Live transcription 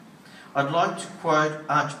I'd like to quote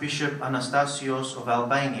Archbishop Anastasios of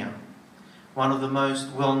Albania, one of the most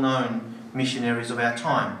well-known missionaries of our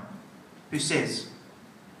time, who says,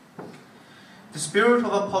 "The spirit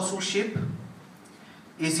of apostleship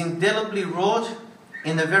is indelibly wrought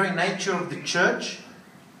in the very nature of the Church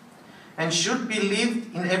and should be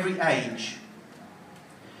lived in every age.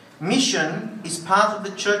 Mission is part of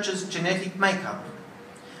the Church's genetic makeup,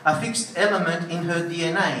 a fixed element in her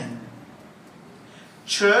DNA.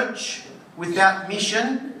 Church without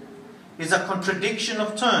mission is a contradiction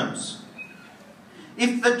of terms.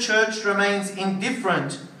 If the Church remains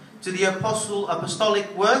indifferent to the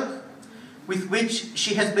apostolic work with which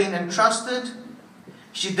she has been entrusted,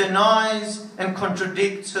 she denies and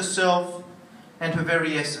contradicts herself and her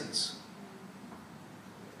very essence."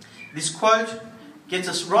 This quote gets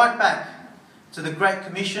us right back to the Great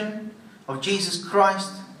Commission of Jesus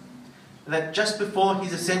Christ that just before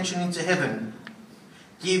his ascension into heaven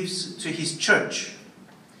gives to his church.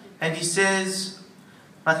 And he says,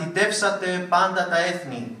 "Μαθητεύσατε πάντα τα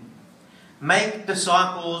έθνη," make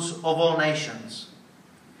disciples of all nations.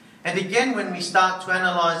 And again, when we start to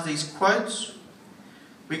analyze these quotes,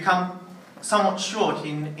 we come somewhat short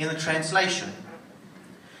in the translation.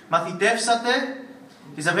 Μαθητεύσατε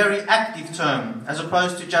is a very active term, as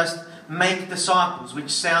opposed to just make disciples,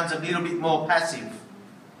 which sounds a little bit more passive.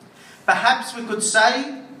 Perhaps we could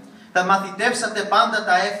say that μαθητεύσατε πάντα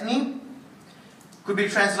τα έθνη could be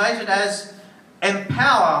translated as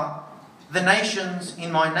empower the nations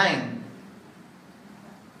in my name.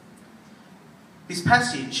 This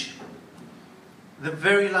passage, the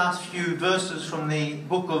very last few verses from the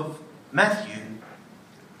book of Matthew,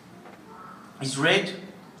 is read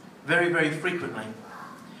very, very frequently.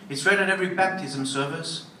 It's read at every baptism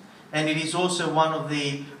service, and it is also one of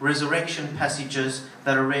the resurrection passages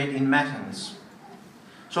that are read in Matins.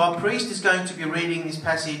 So our priest is going to be reading this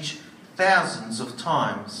passage thousands of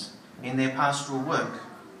times in their pastoral work.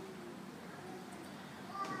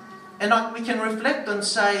 And we can reflect and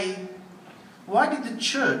say, why did the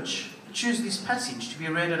church choose this passage to be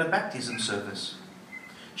read at a baptism service?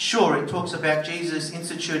 Sure, it talks about Jesus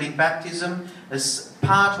instituting baptism as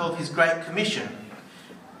part of his Great Commission.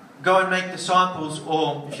 Go and make disciples,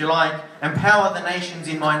 or if you like, empower the nations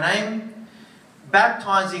in my name,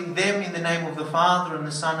 baptizing them in the name of the Father and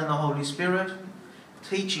the Son and the Holy Spirit,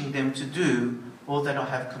 teaching them to do all that I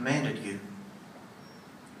have commanded you.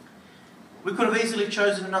 We could have easily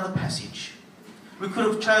chosen another passage. We could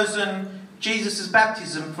have chosen Jesus'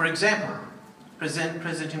 baptism, for example,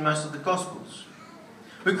 present in most of the Gospels.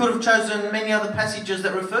 We could have chosen many other passages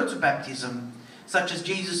that refer to baptism, such as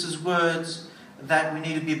Jesus' words that we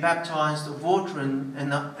need to be baptized of water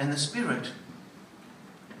and the Spirit.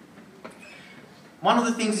 One of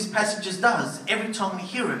the things this passage does, every time we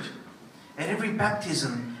hear it, at every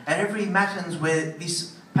baptism, at every matins where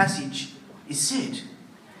this passage is said,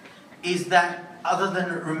 is that other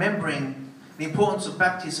than remembering the importance of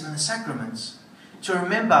baptism and the sacraments, to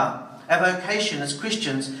remember our vocation as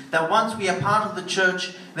Christians, that once we are part of the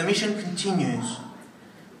church, the mission continues.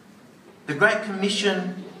 The Great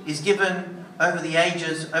Commission is given over the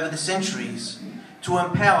ages, over the centuries,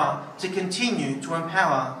 to continue to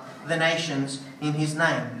empower the nations in his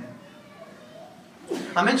name.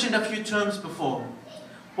 I mentioned a few terms before,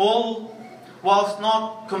 all, whilst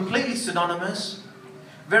not completely synonymous,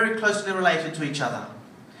 very closely related to each other.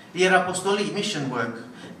 Hierapostoli, mission work;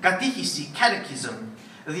 katechisi, catechism;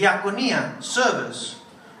 diakonia, service;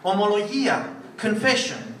 homologia,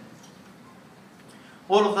 confession.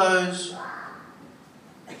 All of those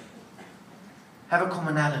have a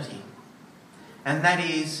commonality, and that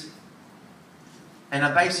is, and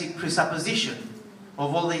a basic presupposition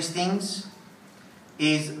of all these things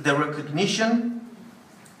is the recognition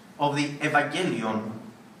of the Evangelion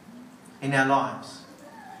in our lives.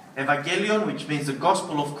 Evangelion, which means the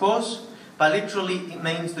gospel, of course, but literally it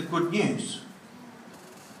means the good news.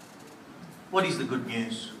 What is the good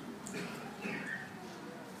news?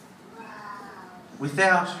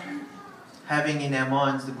 Without having in our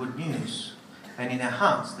minds the good news, and in our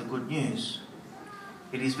hearts the good news,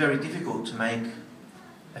 it is very difficult to make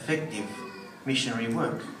effective missionary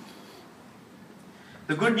work.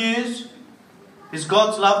 The good news is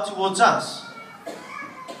God's love towards us.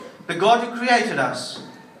 The God who created us,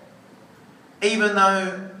 even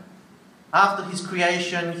though after his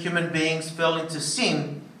creation human beings fell into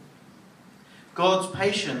sin, God's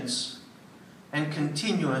patience and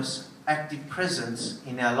continuous active presence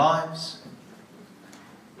in our lives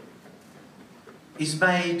is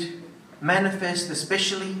made manifest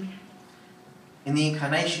especially in the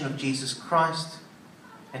incarnation of Jesus Christ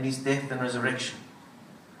and his death and resurrection.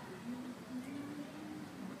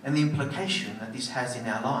 and the implication that this has in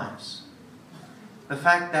our lives. The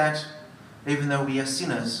fact that even though we are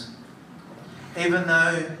sinners, even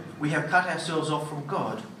though we have cut ourselves off from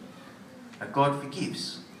God, that God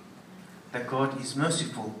forgives, that God is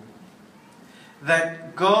merciful,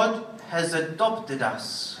 that God has adopted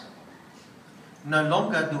us. No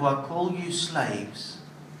longer do I call you slaves,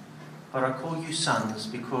 but I call you sons,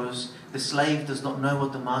 because the slave does not know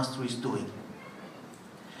what the master is doing.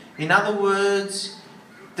 In other words,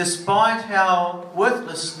 despite our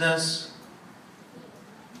worthlessness,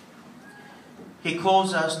 He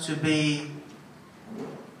calls us to be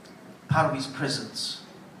part of His presence.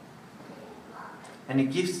 And He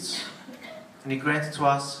gifts and He grants to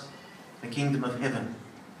us the kingdom of heaven.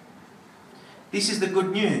 This is the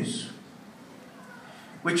good news,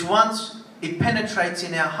 which once it penetrates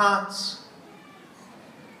in our hearts,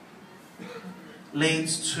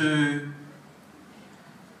 leads to,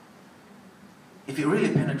 if it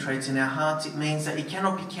really penetrates in our hearts, it means that it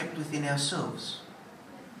cannot be kept within ourselves.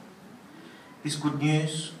 This good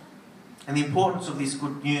news and the importance of this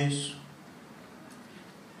good news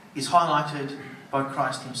is highlighted by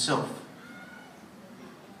Christ Himself.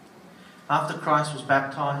 After Christ was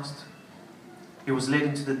baptized, He was led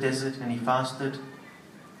into the desert and He fasted,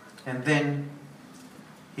 and then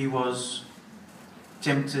He was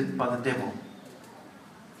tempted by the devil.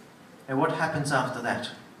 And what happens after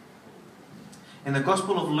that? In the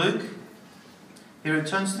Gospel of Luke, He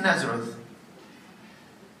returns to Nazareth.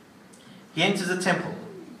 He enters the temple,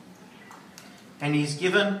 and He's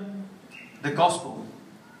given the Gospel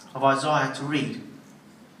of Isaiah to read.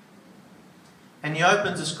 And He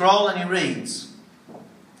opens a scroll and He reads,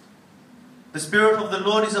 "The Spirit of the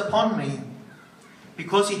Lord is upon me,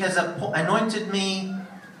 because He has anointed me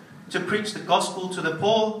to preach the gospel to the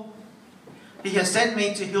poor. He has sent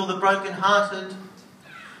me to heal the brokenhearted,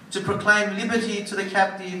 to proclaim liberty to the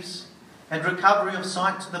captives and recovery of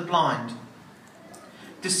sight to the blind,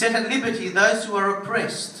 to set at liberty those who are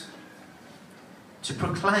oppressed, to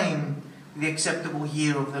proclaim the acceptable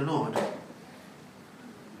year of the Lord."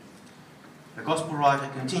 The Gospel writer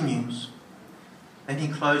continues, "Then He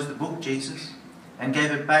closed the book, Jesus, and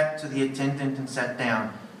gave it back to the attendant and sat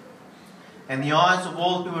down. And the eyes of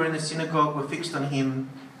all who were in the synagogue were fixed on Him,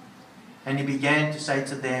 and He began to say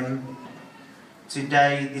to them,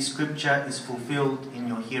 'Today this scripture is fulfilled in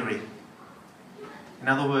your hearing.'" In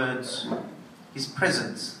other words, His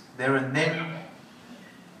presence there and then,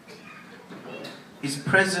 His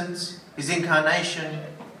presence, His incarnation,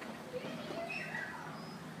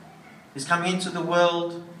 His coming into the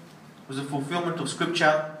world was a fulfillment of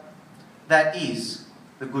scripture. That is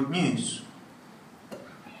the good news.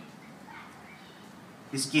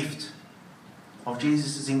 This gift of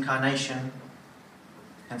Jesus' incarnation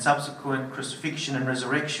and subsequent crucifixion and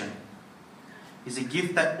resurrection is a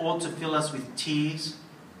gift that ought to fill us with tears,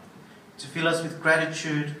 to fill us with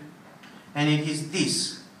gratitude, and it is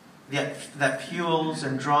this that fuels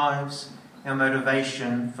and drives our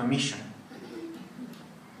motivation for mission.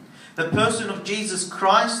 The person of Jesus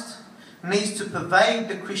Christ needs to pervade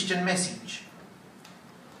the Christian message.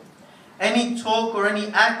 Any talk or any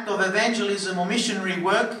act of evangelism or missionary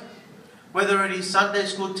work, whether it is Sunday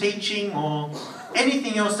school teaching or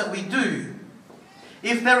anything else that we do,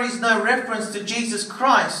 if there is no reference to Jesus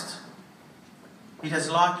Christ, it has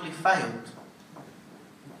likely failed.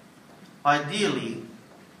 Ideally,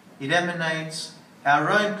 it emanates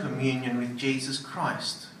our own communion with Jesus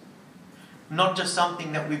Christ, not just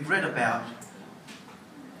something that we've read about.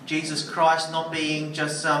 Jesus Christ not being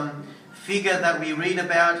just some figure that we read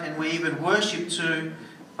about and we even worship to,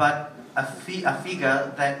 but a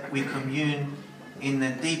figure that we commune in the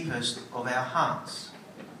deepest of our hearts.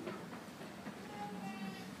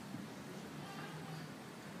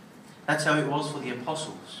 That's how it was for the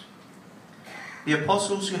apostles. The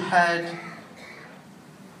apostles who had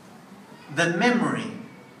the memory,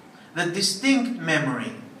 the distinct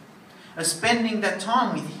memory of spending that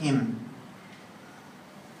time with Him.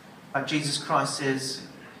 But Jesus Christ says,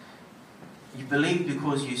 "You believe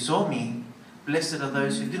because you saw me. Blessed are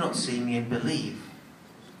those who do not see me and believe."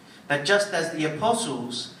 That just as the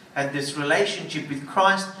apostles had this relationship with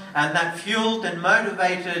Christ and that fueled and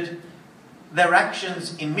motivated their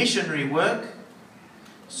actions in missionary work,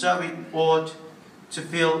 so it ought to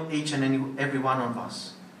fill each and every one of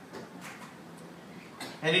us.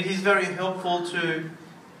 And it is very helpful to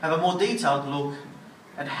have a more detailed look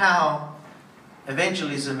at how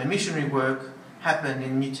evangelism and missionary work happened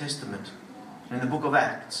in the New Testament, in the book of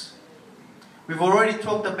Acts. We've already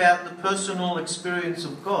talked about the personal experience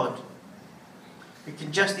of God. You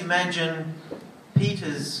can just imagine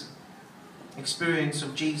Peter's experience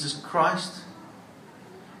of Jesus Christ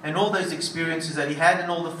and all those experiences that he had,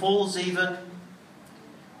 and all the falls even,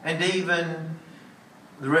 and even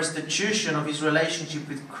the restitution of his relationship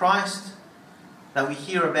with Christ that we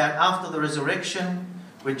hear about after the resurrection,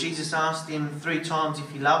 where Jesus asked him 3 times if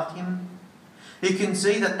he loved him. You can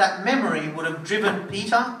see that that memory would have driven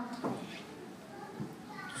Peter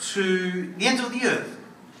to the ends of the earth,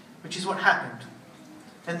 which is what happened,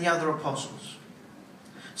 and the other apostles.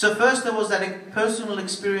 So first there was that personal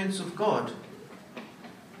experience of God.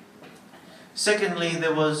 Secondly,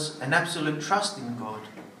 there was an absolute trust in God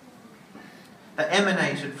that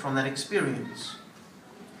emanated from that experience.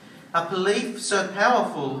 A belief so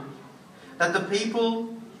powerful that the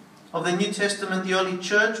people of the New Testament, the early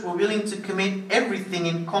church, were willing to commit everything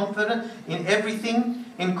in confidence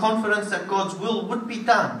that God's will would be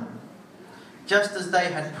done, just as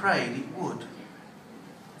they had prayed it would.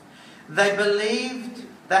 They believed,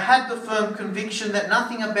 they had the firm conviction that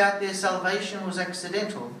nothing about their salvation was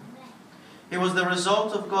accidental. It was the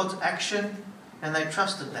result of God's action, and they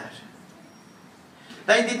trusted that.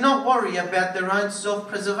 They did not worry about their own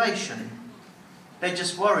self-preservation. They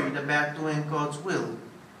just worried about doing God's will.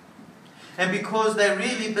 And because they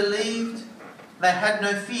really believed, they had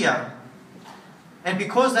no fear. And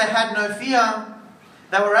because they had no fear,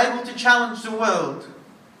 they were able to challenge the world.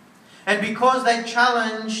 And because they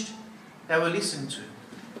challenged, they were listened to.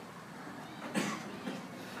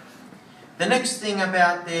 The next thing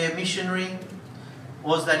about their missionary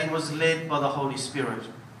was that it was led by the Holy Spirit.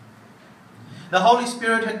 The Holy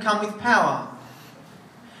Spirit had come with power.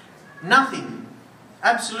 Nothing,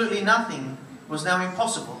 absolutely nothing, was now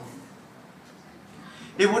impossible.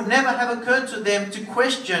 It would never have occurred to them to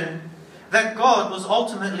question that God was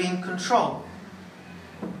ultimately in control.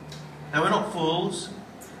 They were not fools.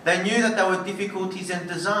 They knew that there were difficulties and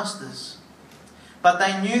disasters. But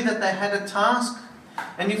they knew that they had a task,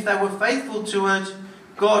 and if they were faithful to it,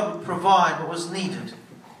 God would provide what was needed.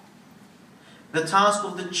 The task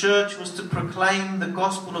of the church was to proclaim the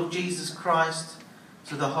gospel of Jesus Christ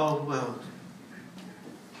to the whole world.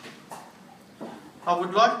 I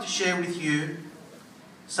would like to share with you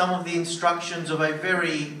some of the instructions of a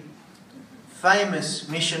very famous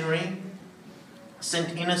missionary,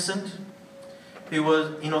 Saint Innocent, who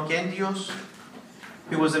was Inocentius,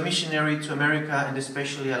 who was a missionary to America and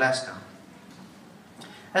especially Alaska.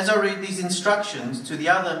 As I read these instructions to the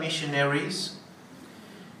other missionaries,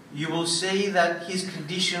 you will see that his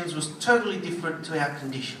conditions was totally different to our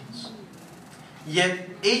conditions. Yet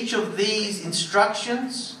each of these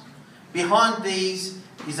instructions, behind these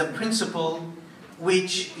is a principle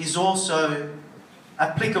which is also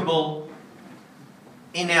applicable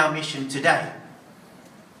in our mission today.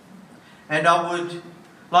 And I would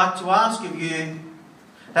like to ask of you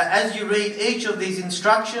that as you read each of these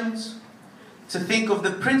instructions, to think of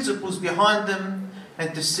the principles behind them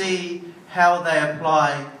and to see how they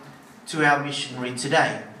apply to our missionary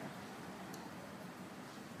today.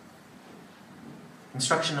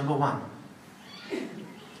 Instruction number 1.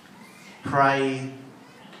 Pray,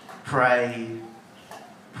 pray,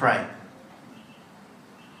 pray.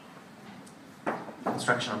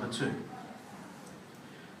 Instruction number 2.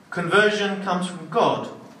 Conversion comes from God,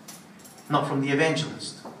 not from the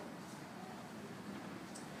evangelist.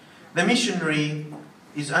 The missionary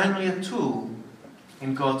is only a tool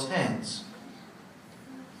in God's hands.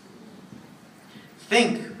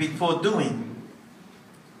 Think before doing.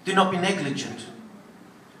 Do not be negligent.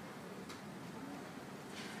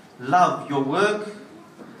 Love your work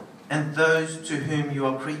and those to whom you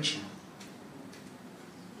are preaching.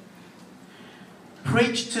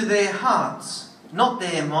 Preach to their hearts, not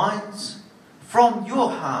their minds, from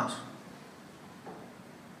your heart.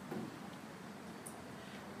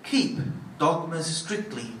 Keep dogmas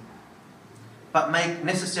strictly, but make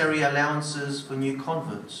necessary allowances for new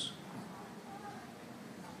converts.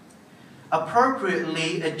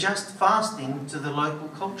 Appropriately adjust fasting to the local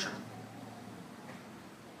culture.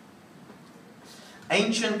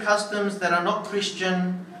 Ancient customs that are not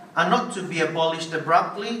Christian are not to be abolished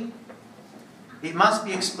abruptly. It must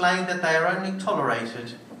be explained that they are only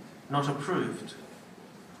tolerated, not approved.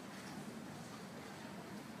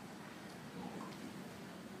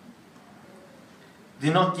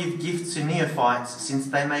 Do not give gifts to neophytes, since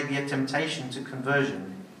they may be a temptation to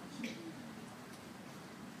conversion.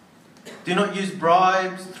 Do not use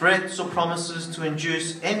bribes, threats, or promises to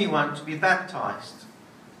induce anyone to be baptized.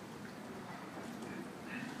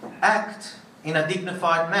 Act in a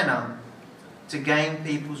dignified manner to gain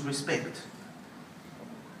people's respect.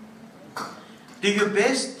 Do your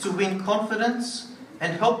best to win confidence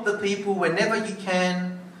and help the people whenever you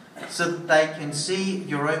can, so that they can see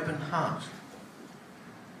your open heart.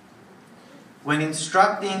 When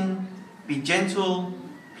instructing, be gentle,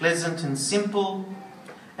 pleasant and simple,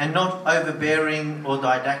 and not overbearing or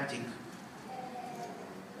didactic.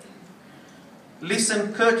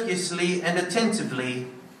 Listen courteously and attentively,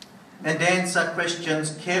 and answer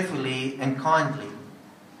questions carefully and kindly.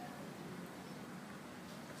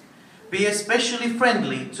 Be especially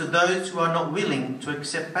friendly to those who are not willing to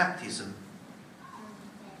accept baptism.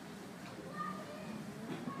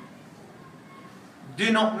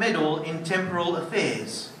 Do not meddle in temporal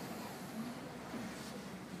affairs.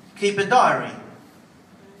 Keep a diary.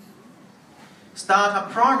 Start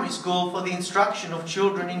a primary school for the instruction of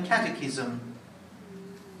children in catechism.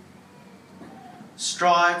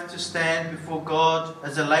 Strive to stand before God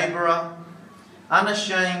as a labourer,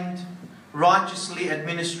 unashamed, righteously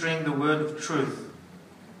administering the word of truth.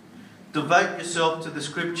 Devote yourself to the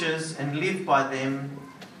Scriptures and live by them,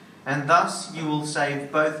 and thus you will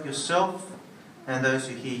save both yourself and those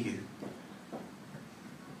who hear you.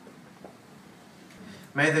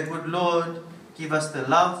 May the good Lord give us the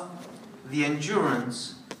love, the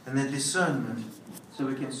endurance, and the discernment so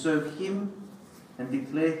we can serve Him and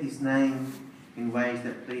declare His name in ways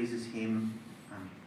that pleases Him.